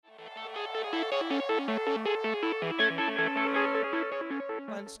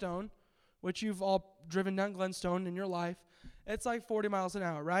Glenstone, which you've all driven down Glenstone in your life, it's like 40 miles an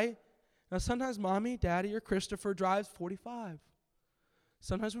hour, right? Now, sometimes mommy, daddy, or Christopher drives 45.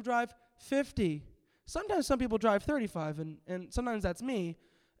 Sometimes we drive 50. Sometimes some people drive 35, and sometimes that's me,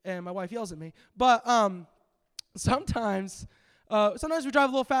 and my wife yells at me. But sometimes we drive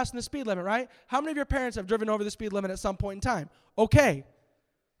a little faster than the speed limit, right? How many of your parents have driven over the speed limit at some point in time? Okay,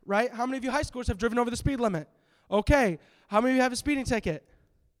 right? How many of you high schoolers have driven over the speed limit? Okay. How many of you have a speeding ticket?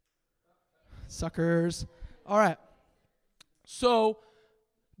 Suckers. All right. So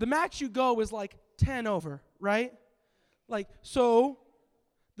the max you go is like 10 over, right? So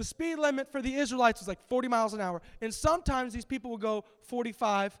the speed limit for the Israelites was like 40 miles an hour. And sometimes these people would go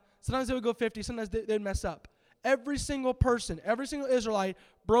 45. Sometimes they would go 50. Sometimes they'd mess up. Every single person, every single Israelite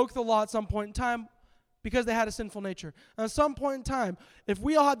broke the law at some point in time because they had a sinful nature. And at some point in time, if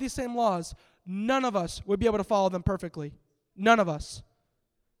we all had these same laws, none of us would be able to follow them perfectly. None of us.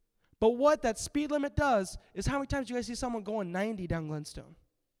 But what that speed limit does is, how many times do you guys see someone going 90 down Glenstone?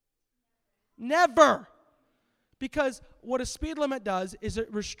 Never. Because what a speed limit does is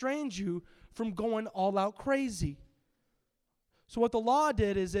it restrains you from going all out crazy. So what the law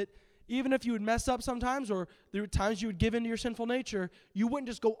did is even if you would mess up sometimes, or there were times you would give in to your sinful nature, you wouldn't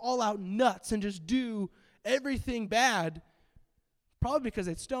just go all out nuts and just do everything bad, probably because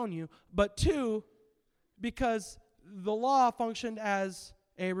they'd stone you, but two, because the law functioned as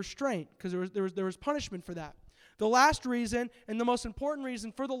a restraint, because there was punishment for that. The last reason, and the most important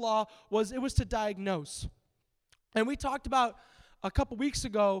reason for the law, was it was to diagnose. And we talked about a couple weeks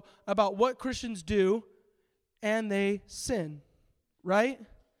ago about what Christians do, and they sin, right?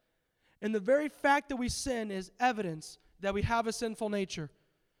 And the very fact that we sin is evidence that we have a sinful nature,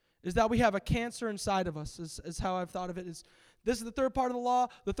 is that we have a cancer inside of us, is how I've thought of it. This is the third part of the law.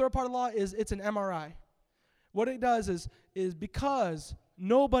 The third part of the law is it's an MRI. What it does is because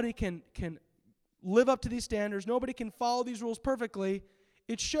nobody can live up to these standards, nobody can follow these rules perfectly,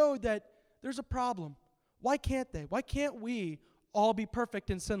 it showed that there's a problem. Why can't they? Why can't we all be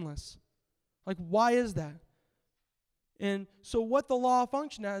perfect and sinless? Like, why is that? And so what the law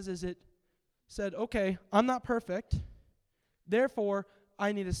functioned as is it said, okay, I'm not perfect, therefore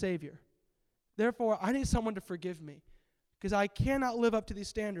I need a Savior. Therefore, I need someone to forgive me, because I cannot live up to these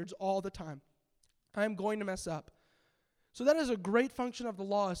standards all the time. I'm going to mess up. So that is a great function of the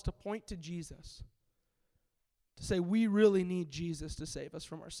law, is to point to Jesus, to say we really need Jesus to save us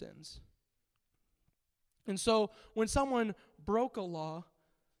from our sins. And so when someone broke a law,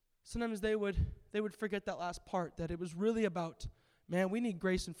 sometimes they would forget that last part, that it was really about, man, we need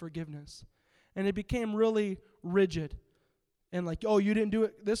grace and forgiveness. And it became really rigid. And like, oh, you didn't do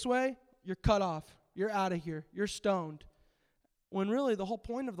it this way? You're cut off. You're out of here. You're stoned. When really the whole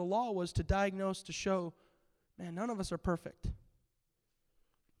point of the law was to diagnose, to show, man, none of us are perfect.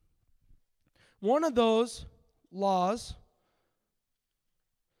 One of those laws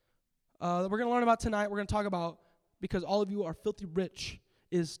that we're going to learn about tonight, we're going to talk about, because all of you are filthy rich,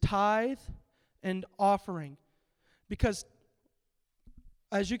 is tithe and offering. Because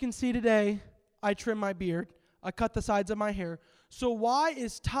as you can see today, I trim my beard. I cut the sides of my hair. So why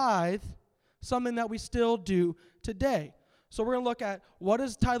is tithe something that we still do today? So we're going to look at, what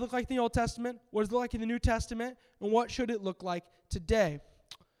does tithe look like in the Old Testament, what does it look like in the New Testament, and what should it look like today?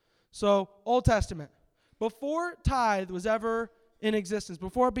 So, Old Testament. Before tithe was ever in existence,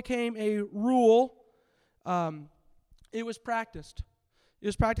 before it became a rule, it was practiced. It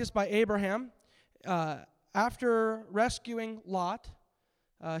was practiced by Abraham. After rescuing Lot,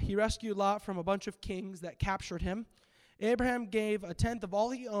 he rescued Lot from a bunch of kings that captured him. Abraham gave a tenth of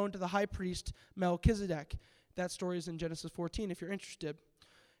all he owned to the high priest Melchizedek. That story is in Genesis 14 if you're interested.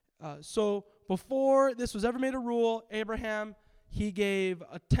 So before this was ever made a rule, Abraham, he gave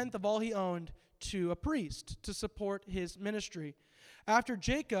a tenth of all he owned to a priest to support his ministry. After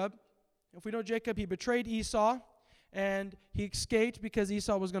Jacob, if we know Jacob, he betrayed Esau, and he escaped because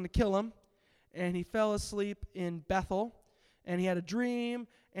Esau was going to kill him, and he fell asleep in Bethel, and he had a dream,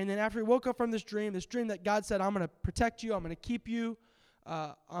 and then after he woke up from this dream that God said, I'm going to protect you, I'm going to keep you,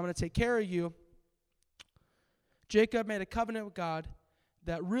 I'm going to take care of you, Jacob made a covenant with God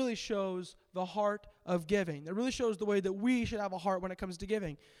that really shows the heart of giving, that really shows the way that we should have a heart when it comes to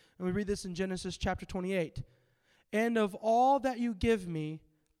giving. And we read this in Genesis chapter 28. And of all that you give me,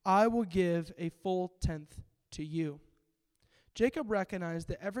 I will give a full tenth to you. Jacob recognized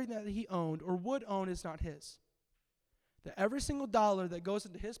that everything that he owned or would own is not his. That every single dollar that goes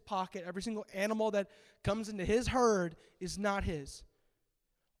into his pocket, every single animal that comes into his herd is not his.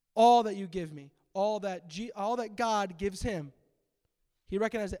 All that you give me, all that God gives him, He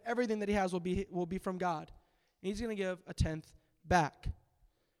recognized that everything that he has will be from God. And he's going to give a tenth back.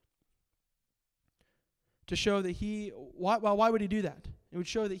 To show that why would he do that? It would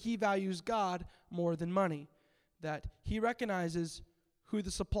show that he values God more than money. That he recognizes who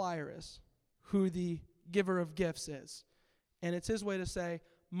the supplier is, who the giver of gifts is. And it's his way to say,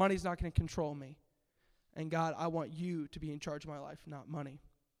 money's not going to control me. And God, I want you to be in charge of my life, not money.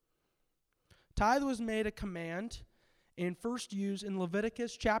 Tithe was made a command and first used in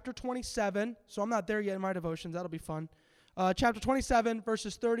Leviticus chapter 27. So I'm not there yet in my devotions. That'll be fun. Chapter 27,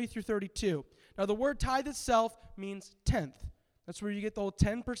 verses 30 through 32. Now, the word tithe itself means tenth. That's where you get the whole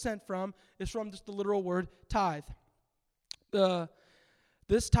 10% from. It's from just the literal word tithe.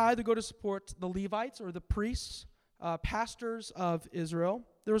 This tithe would go to support the Levites or the priests, pastors of Israel.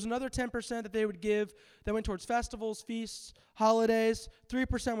 There was another 10% that they would give that went towards festivals, feasts, holidays.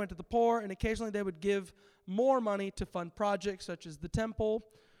 3% went to the poor, and occasionally they would give more money to fund projects such as the temple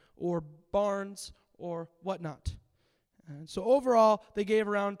or barns or whatnot. And so overall, they gave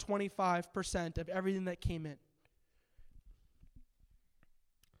around 25% of everything that came in.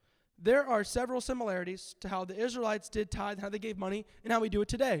 There are several similarities to how the Israelites did tithe, how they gave money, and how we do it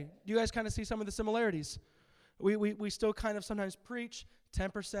today. Do you guys kind of see some of the similarities? We still kind of sometimes preach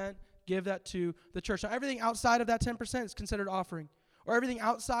 10%, give that to the church. Now, everything outside of that 10% is considered offering. Or everything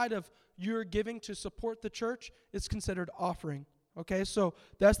outside of your giving to support the church is considered offering. Okay, so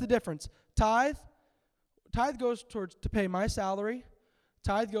that's the difference. Tithe goes towards to pay my salary.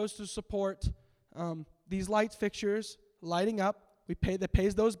 Tithe goes to support these light fixtures, lighting up. That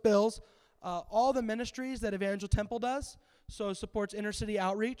pays those bills. All the ministries that Evangel Temple does, so it supports inner city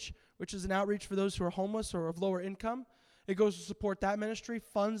outreach, which is an outreach for those who are homeless or of lower income. It goes to support that ministry,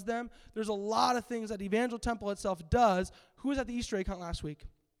 funds them. There's a lot of things that Evangel Temple itself does. Who was at the Easter egg hunt last week?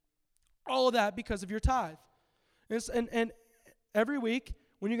 All of that because of your tithe. And every week,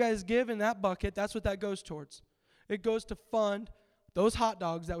 when you guys give in that bucket, that's what that goes towards. It goes to fund those hot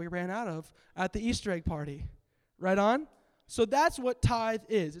dogs that we ran out of at the Easter egg party. Right on? So that's what tithe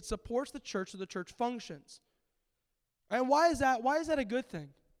is. It supports the church so the church functions. And why is that a good thing?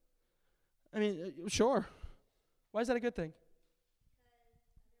 I mean, sure. Why is that a good thing?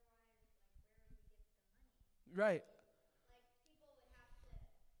 Right.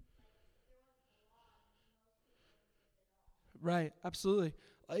 Right, absolutely.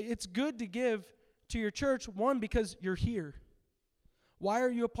 It's good to give to your church, one, because you're here. Why are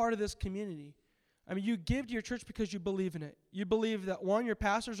you a part of this community? I mean, you give to your church because you believe in it. You believe that, one, your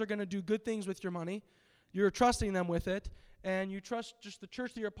pastors are going to do good things with your money. You're trusting them with it. And you trust just the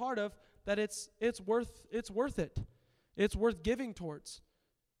church that you're a part of, that it's worth it. It's worth giving towards.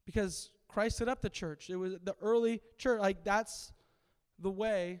 Because Christ set up the church. It was the early church. Like, that's the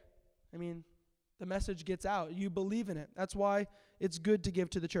way, I mean, the message gets out. You believe in it. That's why it's good to give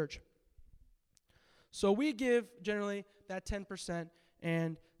to the church. So we give, generally, that 10%.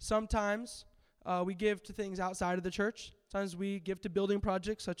 And sometimes we give to things outside of the church. Sometimes we give to building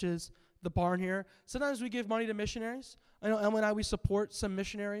projects such as the barn here. Sometimes we give money to missionaries. I know Emily and I, we support some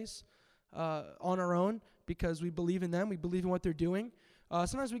missionaries on our own because we believe in them. We believe in what they're doing.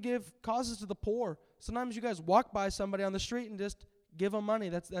 Sometimes we give causes to the poor. Sometimes you guys walk by somebody on the street and just give them money.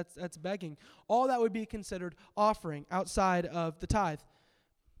 That's begging. All that would be considered offering outside of the tithe.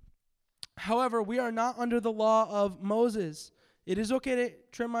 However, we are not under the law of Moses. It is okay to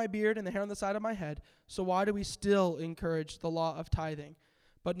trim my beard and the hair on the side of my head. So why do we still encourage the law of tithing,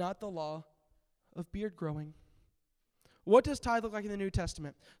 but not the law of beard growing? What does tithe look like in the New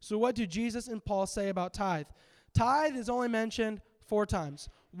Testament? So what do Jesus and Paul say about tithe? Tithe is only mentioned 4 times.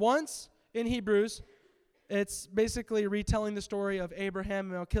 Once in Hebrews, it's basically retelling the story of Abraham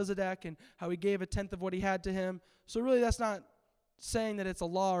and Melchizedek and how he gave a tenth of what he had to him. So really that's not saying that it's a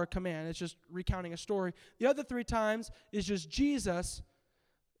law or a command. It's just recounting a story. The other 3 times is just Jesus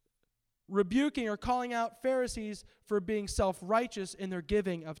rebuking or calling out Pharisees for being self-righteous in their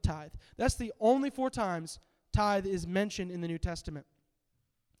giving of tithe. That's the only 4 times tithe is mentioned in the New Testament.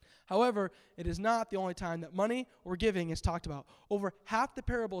 However, it is not the only time that money or giving is talked about. Over half the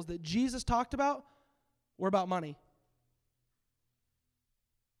parables that Jesus talked about were about money.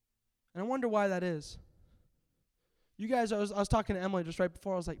 And I wonder why that is. You guys, I was talking to Emily just right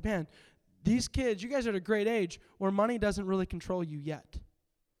before. I was like, man, these kids, you guys are at a great age where money doesn't really control you yet.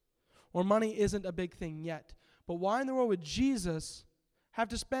 Or money isn't a big thing yet. But why in the world would Jesus have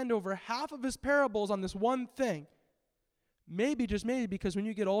to spend over half of his parables on this one thing? Maybe, just maybe, because when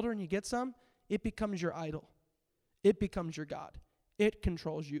you get older and you get some, it becomes your idol. It becomes your God. It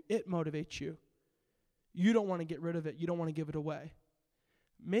controls you. It motivates you. You don't want to get rid of it. You don't want to give it away.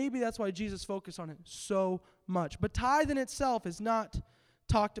 Maybe that's why Jesus focused on it so much. But tithe in itself is not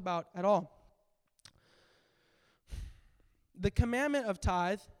talked about at all. The commandment of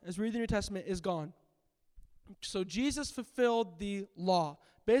tithe, as we read the New Testament, is gone. So Jesus fulfilled the law.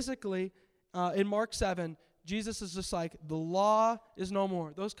 Basically, in Mark 7, Jesus is just like, the law is no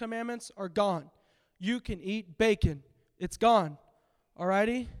more. Those commandments are gone. You can eat bacon. It's gone.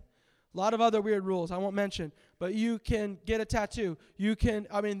 Alrighty? A lot of other weird rules I won't mention. But you can get a tattoo.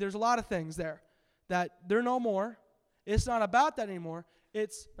 There's a lot of things there that they're no more. It's not about that anymore.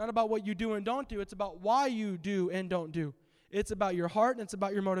 It's not about what you do and don't do. It's about why you do and don't do. It's about your heart and it's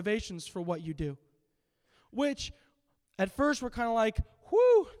about your motivations for what you do. Which, at first, we're kind of like,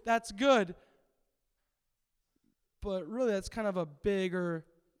 whew, that's good. But really, that's kind of a bigger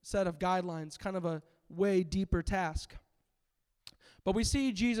set of guidelines, kind of a way deeper task. But we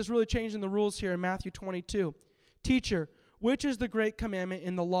see Jesus really changing the rules here in Matthew 22. Teacher, which is the great commandment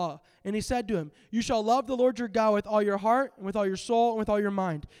in the law? And he said to him, you shall love the Lord your God with all your heart, and with all your soul, and with all your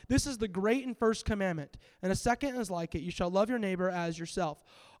mind. This is the great and first commandment. And a second is like it. You shall love your neighbor as yourself.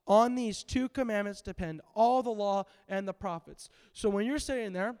 On these two commandments depend all the law and the prophets. So when you're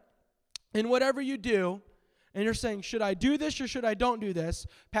sitting there, in whatever you do, and you're saying, should I do this or should I don't do this?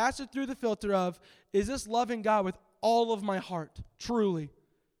 Pass it through the filter of, is this loving God with all of my heart, truly?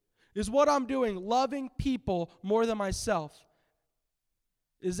 Is what I'm doing loving people more than myself?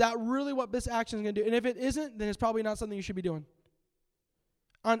 Is that really what this action is going to do? And if it isn't, then it's probably not something you should be doing.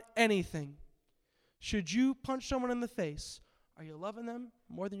 On anything. Should you punch someone in the face? Are you loving them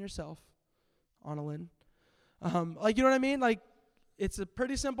more than yourself? Annalyn. You know what I mean? Like, it's a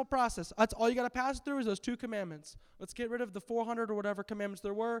pretty simple process. That's all you got to pass through is those two commandments. Let's get rid of the 400 or whatever commandments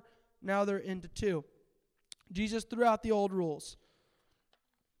there were. Now they're into two. Jesus threw out the old rules.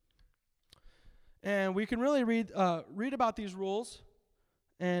 And we can really read about these rules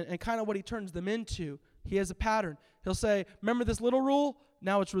and kind of what he turns them into. He has a pattern. He'll say, remember this little rule?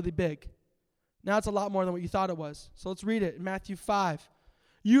 Now it's really big. Now it's a lot more than what you thought it was. So let's read it in Matthew 5.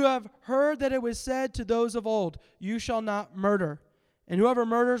 You have heard that it was said to those of old, you shall not murder. And whoever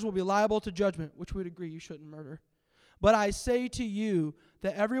murders will be liable to judgment, which we'd agree you shouldn't murder. But I say to you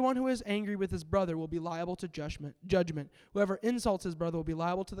that everyone who is angry with his brother will be liable to judgment. Whoever insults his brother will be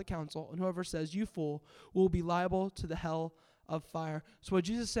liable to the council, and whoever says, you fool, will be liable to the hell of fire. So what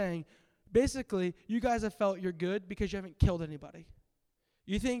Jesus is saying, basically, you guys have felt you're good because you haven't killed anybody.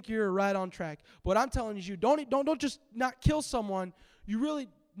 You think you're right on track. But what I'm telling you, don't just not kill someone. You really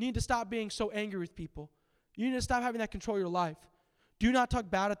need to stop being so angry with people. You need to stop having that control your life. Do not talk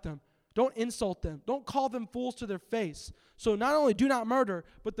bad at them. Don't insult them. Don't call them fools to their face. So not only do not murder,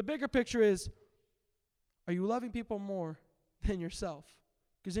 but the bigger picture is, are you loving people more than yourself?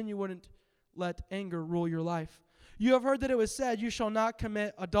 Because then you wouldn't let anger rule your life. You have heard that it was said, you shall not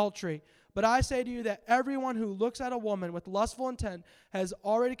commit adultery. But I say to you that everyone who looks at a woman with lustful intent has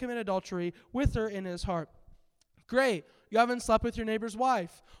already committed adultery with her in his heart. Great. You haven't slept with your neighbor's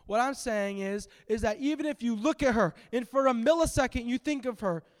wife. What I'm saying is that even if you look at her and for a millisecond you think of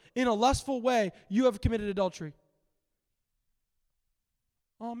her in a lustful way, you have committed adultery.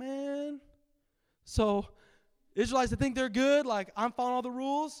 Oh, man. So Israelites, they think they're good, like I'm following all the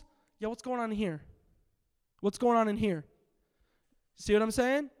rules. Yeah, what's going on here? What's going on in here? See what I'm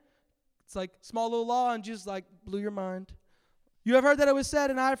saying? It's like small little law and just like blew your mind. You have heard that it was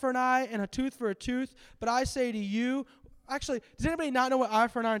said, an eye for an eye and a tooth for a tooth. But I say to you, actually, does anybody not know what eye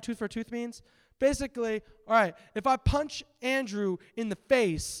for an eye and tooth for a tooth means? Basically, all right, if I punch Andrew in the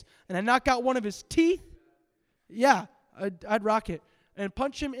face and I knock out one of his teeth, yeah, I'd rock it. And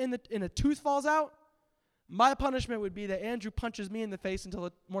punch him and a tooth falls out, my punishment would be that Andrew punches me in the face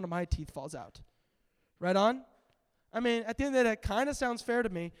until one of my teeth falls out. Right on? I mean, at the end of the day, that kind of sounds fair to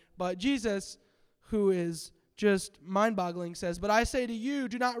me, but Jesus, who is just mind-boggling, says, but I say to you,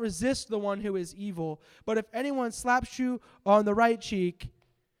 do not resist the one who is evil. But if anyone slaps you on the right cheek,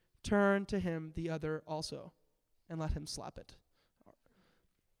 turn to him the other also, and let him slap it.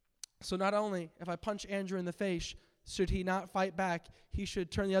 So not only, if I punch Andrew in the face, should he not fight back, he should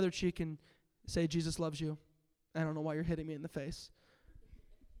turn the other cheek and say, Jesus loves you. I don't know why you're hitting me in the face.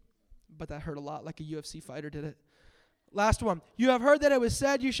 But that hurt a lot, like a UFC fighter did it. Last one. You have heard that it was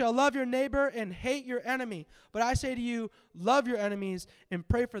said, you shall love your neighbor and hate your enemy. But I say to you, love your enemies and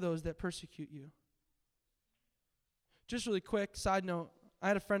pray for those that persecute you. Just really quick, side note. I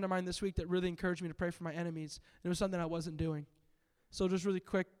had a friend of mine this week that really encouraged me to pray for my enemies. And it was something I wasn't doing. So just really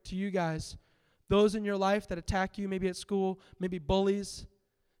quick to you guys. Those in your life that attack you, maybe at school, maybe bullies,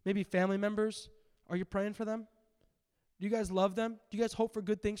 maybe family members, are you praying for them? Do you guys love them? Do you guys hope for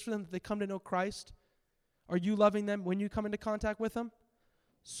good things for them that they come to know Christ? Are you loving them when you come into contact with them?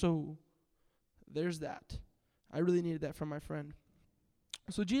 So there's that. I really needed that from my friend.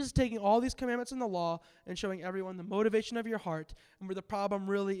 So Jesus is taking all these commandments in the law and showing everyone the motivation of your heart and where the problem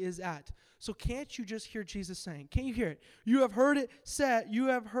really is at. So can't you just hear Jesus saying? Can't you hear it? You have heard it said. You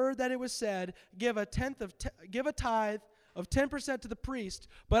have heard that it was said, give a tithe of 10% to the priest.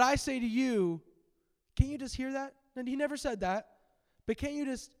 But I say to you, can't you just hear that? And he never said that. But can't you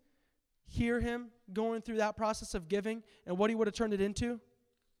just hear him going through that process of giving and what he would have turned it into?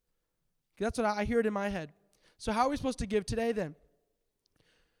 That's what I hear it in my head. So how are we supposed to give today then?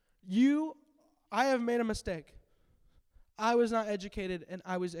 I have made a mistake. I was not educated and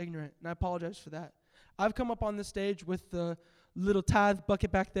I was ignorant, and I apologize for that. I've come up on the stage with the little tithe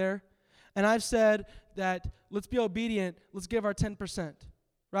bucket back there, and I've said that let's be obedient, let's give our 10%,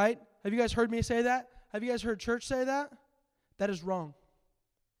 right? Have you guys heard me say that? Have you guys heard church say that? That is wrong.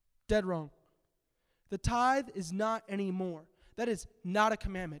 Dead wrong. The tithe is not anymore. That is not a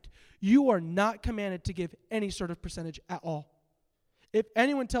commandment. You are not commanded to give any sort of percentage at all. If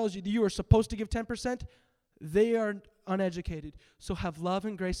anyone tells you that you are supposed to give 10%, they are uneducated. So have love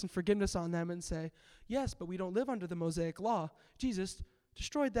and grace and forgiveness on them and say, yes, but we don't live under the Mosaic law. Jesus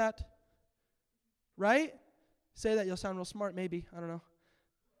destroyed that. Right? Say that, you'll sound real smart, maybe. I don't know.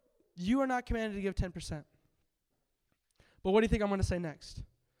 You are not commanded to give 10%. But what do you think I'm going to say next?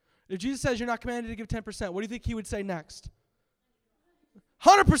 If Jesus says you're not commanded to give 10%, what do you think he would say next?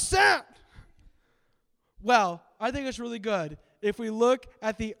 100%! Well, I think it's really good if we look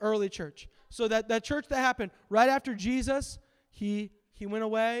at the early church. So that church that happened right after Jesus, he went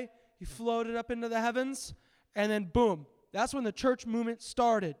away, he floated up into the heavens, and then boom, that's when the church movement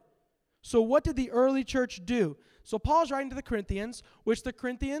started. So what did the early church do? So Paul's writing to the Corinthians, which the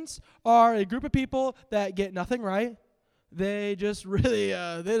Corinthians are a group of people that get nothing right. They just really,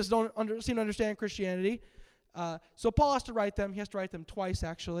 they just don't seem to understand Christianity. So Paul has to write them. He has to write them twice,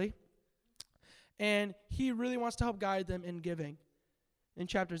 actually. And he really wants to help guide them in giving in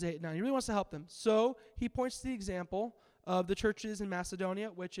chapters 8 and 9. He really wants to help them. So he points to the example of the churches in Macedonia,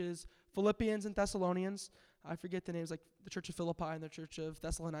 which is Philippians and Thessalonians. I forget the names, like the church of Philippi and the church of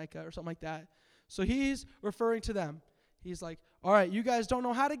Thessalonica or something like that. So he's referring to them. He's like, all right, you guys don't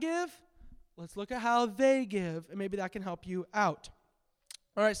know how to give? Let's look at how they give, and maybe that can help you out.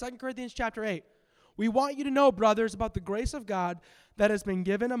 All right, 2 Corinthians chapter 8. We want you to know, brothers, about the grace of God that has been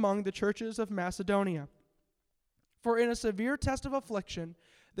given among the churches of Macedonia. For in a severe test of affliction,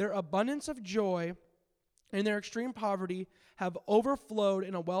 their abundance of joy and their extreme poverty have overflowed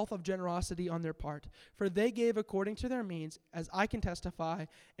in a wealth of generosity on their part. For they gave according to their means, as I can testify,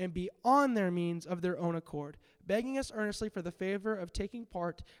 and beyond their means of their own accord, begging us earnestly for the favor of taking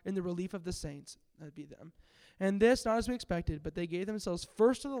part in the relief of the saints. That'd be them. And this, not as we expected, but they gave themselves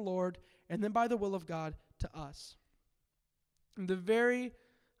first to the Lord, and then by the will of God to us. And the very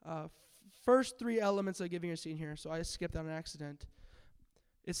first three elements of giving are seen here, so I skipped on an accident.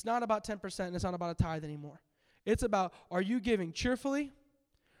 It's not about 10%, and it's not about a tithe anymore. It's about, are you giving cheerfully?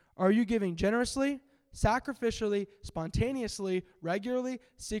 Are you giving generously, sacrificially, spontaneously, regularly,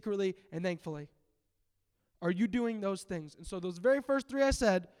 secretly, and thankfully? Are you doing those things? And so those very first three I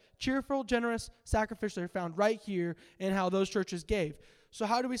said, cheerful, generous, sacrificial, are found right here in how those churches gave. So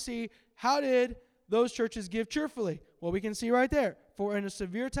how do we see, how did those churches give cheerfully? Well, we can see right there. For in a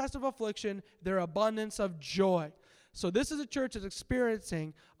severe test of affliction, their abundance of joy. So this is a church that's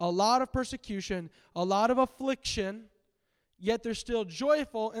experiencing a lot of persecution, a lot of affliction, yet they're still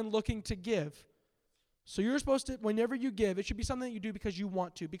joyful and looking to give. So you're supposed to, whenever you give, it should be something that you do because you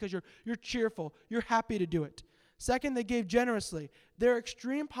want to, because you're cheerful, you're happy to do it. Second, they gave generously. Their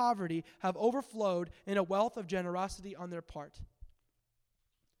extreme poverty have overflowed in a wealth of generosity on their part.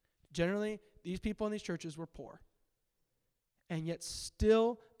 Generally, these people in these churches were poor. And yet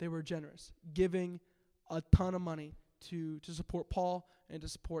still they were generous, giving a ton of money to support Paul and to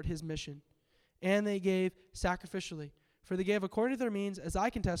support his mission. And they gave sacrificially. For they gave according to their means, as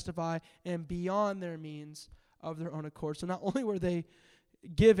I can testify, and beyond their means of their own accord. So not only were they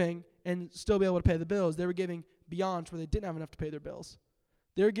giving and still be able to pay the bills, they were giving beyond to where they didn't have enough to pay their bills.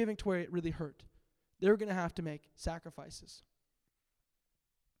 They were giving to where it really hurt. They were going to have to make sacrifices.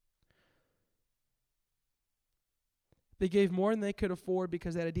 They gave more than they could afford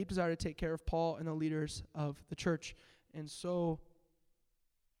because they had a deep desire to take care of Paul and the leaders of the church. And so,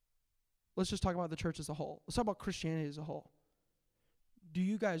 let's just talk about the church as a whole. Let's talk about Christianity as a whole.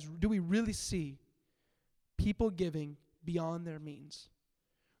 Do we really see people giving beyond their means?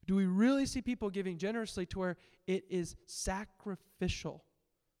 Do we really see people giving generously to where it is sacrificial?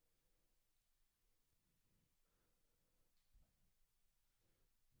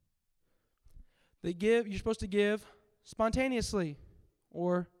 You're supposed to give spontaneously,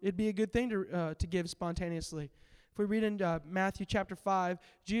 or it'd be a good thing to give spontaneously. If we read in Matthew chapter 5,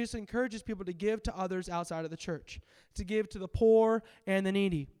 Jesus encourages people to give to others outside of the church, to give to the poor and the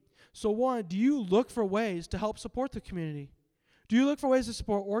needy. So one, do you look for ways to help support the community? Do you look for ways to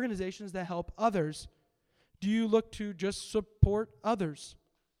support organizations that help others? Do you look to just support others?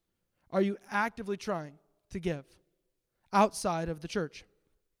 Are you actively trying to give outside of the church?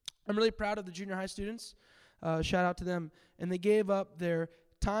 I'm really proud of the junior high students. Shout out to them. And they gave up their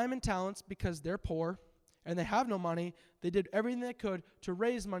time and talents because they're poor and they have no money. They did everything they could to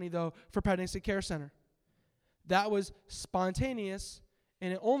raise money, though, for Pregnancy Care Center. That was spontaneous,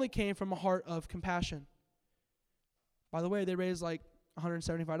 and it only came from a heart of compassion. By the way, they raised like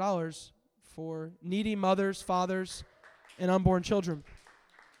 $175 for needy mothers, fathers, and unborn children.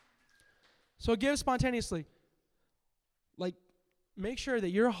 So give spontaneously. Like, make sure that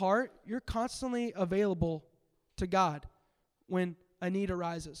your heart, you're constantly available to God when a need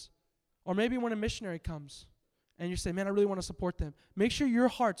arises. Or maybe when a missionary comes and you say, man, I really want to support them. Make sure your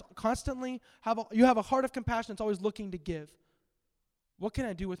heart's constantly, you have a heart of compassion that's always looking to give. What can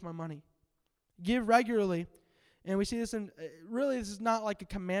I do with my money? Give regularly. And we see this in, really this is not like a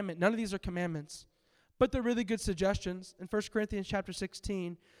commandment. None of these are commandments. But they're really good suggestions. In 1 Corinthians chapter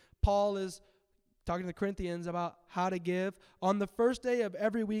 16, Paul is talking to the Corinthians about how to give. On the first day of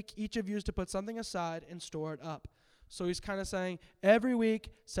every week, each of you is to put something aside and store it up. So he's kind of saying, every week,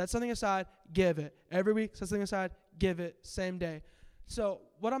 set something aside, give it. Every week, set something aside, give it, same day. So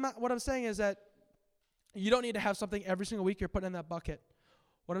what I'm saying is that you don't need to have something every single week you're putting in that bucket.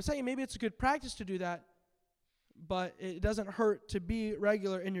 What I'm saying, maybe it's a good practice to do that, but it doesn't hurt to be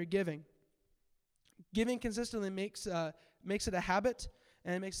regular in your giving. Giving consistently makes it a habit,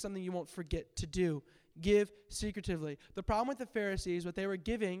 and it makes it something you won't forget to do. Give secretively. The problem with the Pharisees, what they were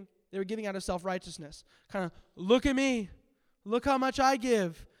giving out of self-righteousness. Kind of, look at me. Look how much I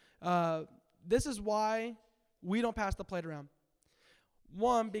give. This is why we don't pass the plate around.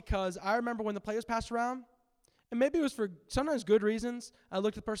 One, because I remember when the plate was passed around, and maybe it was for sometimes good reasons, I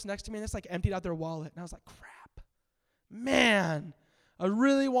looked at the person next to me and it's like emptied out their wallet. And I was like, crap. Man, I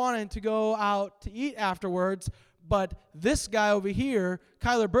really wanted to go out to eat afterwards, but this guy over here,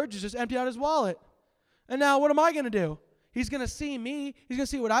 Kyler Burgess, just emptied out his wallet. And now what am I going to do? He's going to see me. He's going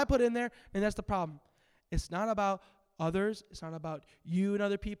to see what I put in there, and that's the problem. It's not about others. It's not about you and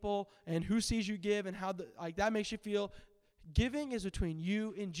other people and who sees you give and how that makes you feel. Giving is between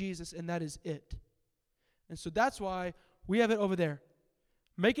you and Jesus, and that is it. And so that's why we have it over there.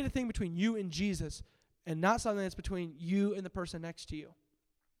 Make it a thing between you and Jesus and not something that's between you and the person next to you.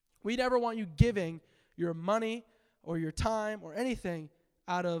 We never want you giving your money or your time or anything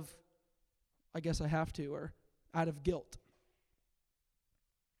out of, I guess I have to, or out of guilt.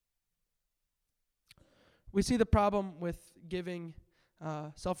 We see the problem with giving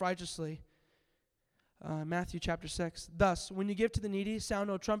self-righteously. Matthew chapter 6. Thus, when you give to the needy, sound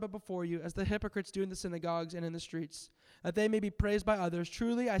no trumpet before you, as the hypocrites do in the synagogues and in the streets, that they may be praised by others.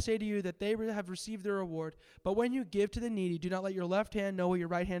 Truly, I say to you that they have received their reward. But when you give to the needy, do not let your left hand know what your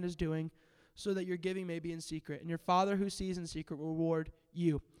right hand is doing, so that your giving may be in secret. And your Father who sees in secret will reward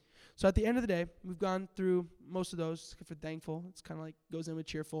you. So at the end of the day, we've gone through most of those. For thankful, it's kind of like goes in with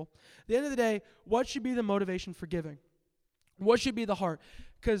cheerful. At the end of the day, what should be the motivation for giving? What should be the heart?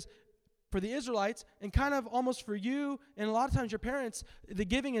 Because for the Israelites, and kind of almost for you, and a lot of times your parents, the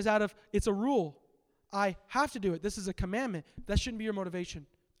giving is out of, it's a rule. I have to do it. This is a commandment. That shouldn't be your motivation.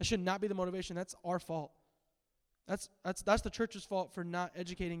 That should not be the motivation. That's our fault. That's the church's fault for not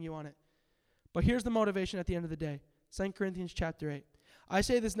educating you on it. But here's the motivation at the end of the day. 2 Corinthians chapter 8. I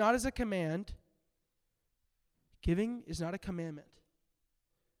say this not as a command. Giving is not a commandment.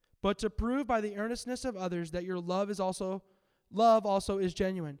 But to prove by the earnestness of others that your love also is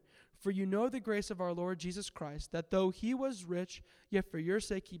genuine. For you know the grace of our Lord Jesus Christ, that though he was rich, yet for your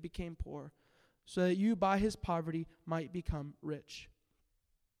sake he became poor, so that you by his poverty might become rich.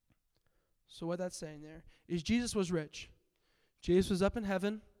 So what that's saying there is Jesus was rich. Jesus was up in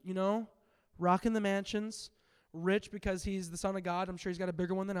heaven, rocking the mansions, rich because he's the Son of God. I'm sure he's got a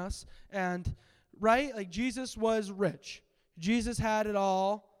bigger one than us. And, right, like Jesus was rich. Jesus had it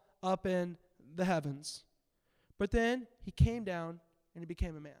all up in the heavens. But then he came down and he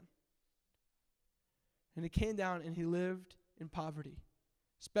became a man. And he came down and he lived in poverty,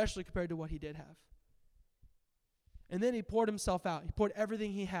 especially compared to what he did have. And then he poured himself out. He poured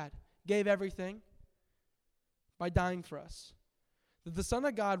everything he had, gave everything by dying for us. That the Son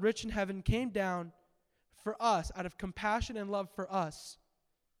of God, rich in heaven, came down for us out of compassion and love for us.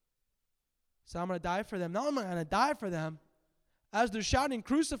 So I'm going to die for them. No, I'm not going to die for them. As they're shouting,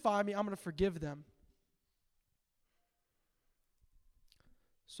 crucify me, I'm going to forgive them.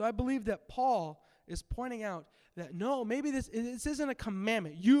 So I believe that Paul is pointing out that no, maybe this isn't a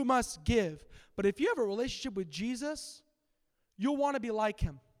commandment. You must give. But if you have a relationship with Jesus, you'll want to be like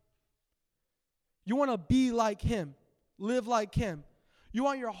him. You want to be like him. Live like him. You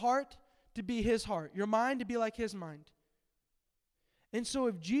want your heart to be his heart. Your mind to be like his mind. And so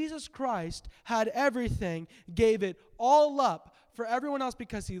if Jesus Christ had everything, gave it all up for everyone else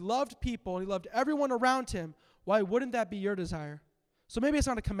because he loved people and he loved everyone around him, why wouldn't that be your desire? So maybe it's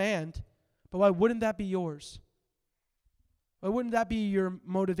not a command, but why wouldn't that be yours? Why wouldn't that be your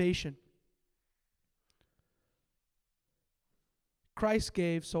motivation? Christ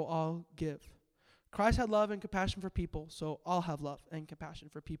gave, so I'll give. Christ had love and compassion for people, so I'll have love and compassion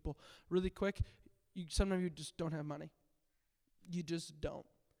for people. Really quick, some of you just don't have money. You just don't.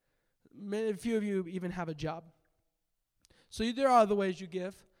 A few of you even have a job. So there are other ways you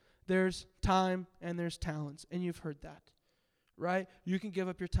give. There's time and there's talents, and you've heard that, right? You can give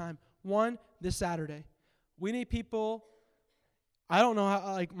up your time. One, this Saturday. We need people. I don't know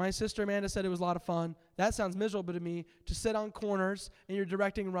how, like my sister Amanda said it was a lot of fun. That sounds miserable to me, to sit on corners and you're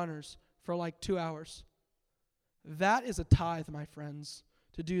directing runners for like 2 hours. That is a tithe, my friends,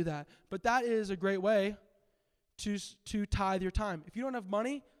 to do that. But that is a great way to tithe your time. If you don't have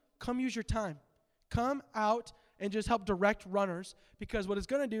money, come use your time. Come out and just help direct runners, because what it's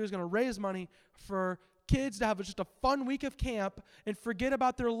going to do is going to raise money for kids to have just a fun week of camp and forget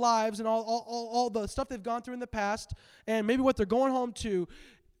about their lives and all the stuff they've gone through in the past and maybe what they're going home to.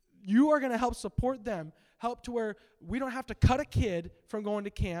 You are going to help support them, help to where we don't have to cut a kid from going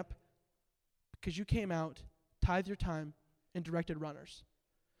to camp because you came out, tithe your time, and directed runners.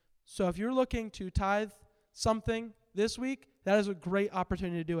 So if you're looking to tithe something this week, that is a great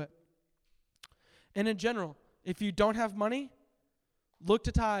opportunity to do it. And in general, if you don't have money, look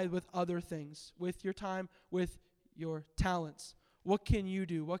to tithe with other things, with your time, with your talents. What can you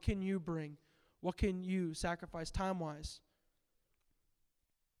do? What can you bring? What can you sacrifice time-wise?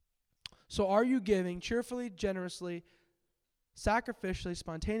 So are you giving cheerfully, generously, sacrificially,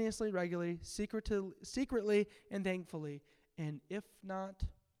 spontaneously, regularly, secretly, and thankfully? And if not,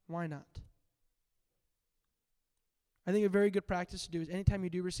 why not? I think a very good practice to do is anytime you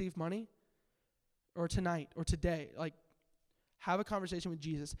do receive money, or tonight, or today, like, have a conversation with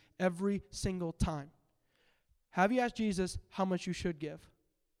Jesus every single time. Have you asked Jesus how much you should give?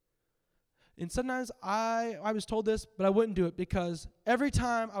 And sometimes I was told this, but I wouldn't do it, because every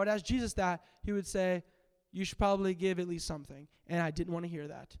time I would ask Jesus that, he would say, you should probably give at least something. And I didn't want to hear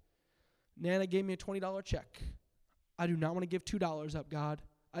that. Nana gave me a $20 check. I do not want to give $2 up, God.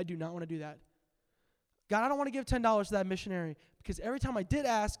 I do not want to do that. God, I don't want to give $10 to that missionary, because every time I did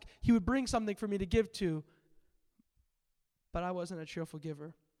ask, he would bring something for me to give to, but I wasn't a cheerful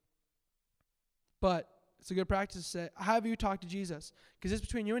giver. But it's a good practice to say, have you talked to Jesus? Because it's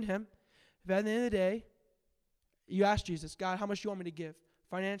between you and him. If at the end of the day, you ask Jesus, God, how much do you want me to give?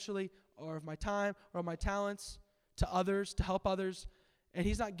 Financially, or of my time, or of my talents, to others, to help others, and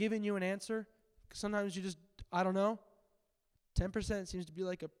he's not giving you an answer, because sometimes you just, I don't know, 10% seems to be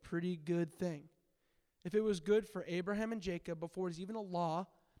like a pretty good thing. If it was good for Abraham and Jacob before it's even a law,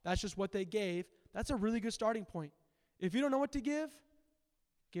 that's just what they gave, that's a really good starting point. If you don't know what to give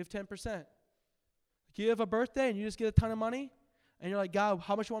 10%. You have a birthday and you just get a ton of money, and you're like, God,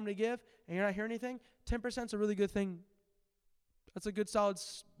 how much you want me to give? And you're not hearing anything, 10% is a really good thing. That's a good solid,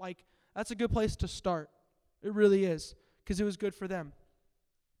 that's a good place to start. It really is, because it was good for them.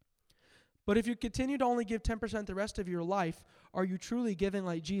 But if you continue to only give 10% the rest of your life, are you truly giving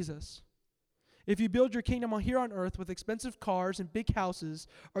like Jesus? If you build your kingdom here on earth with expensive cars and big houses,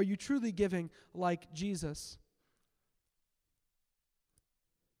 are you truly giving like Jesus?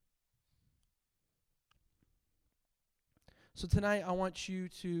 So tonight, I want you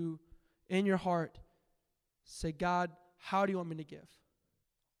to, in your heart, say, God, how do you want me to give?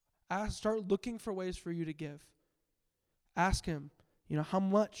 Start looking for ways for you to give. Ask him, how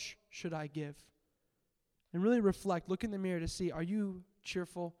much should I give? And really reflect, look in the mirror to see, are you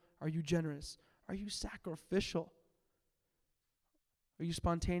cheerful? Are you generous? Are you sacrificial? Are you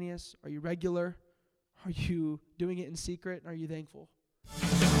spontaneous? Are you regular? Are you doing it in secret? Are you thankful?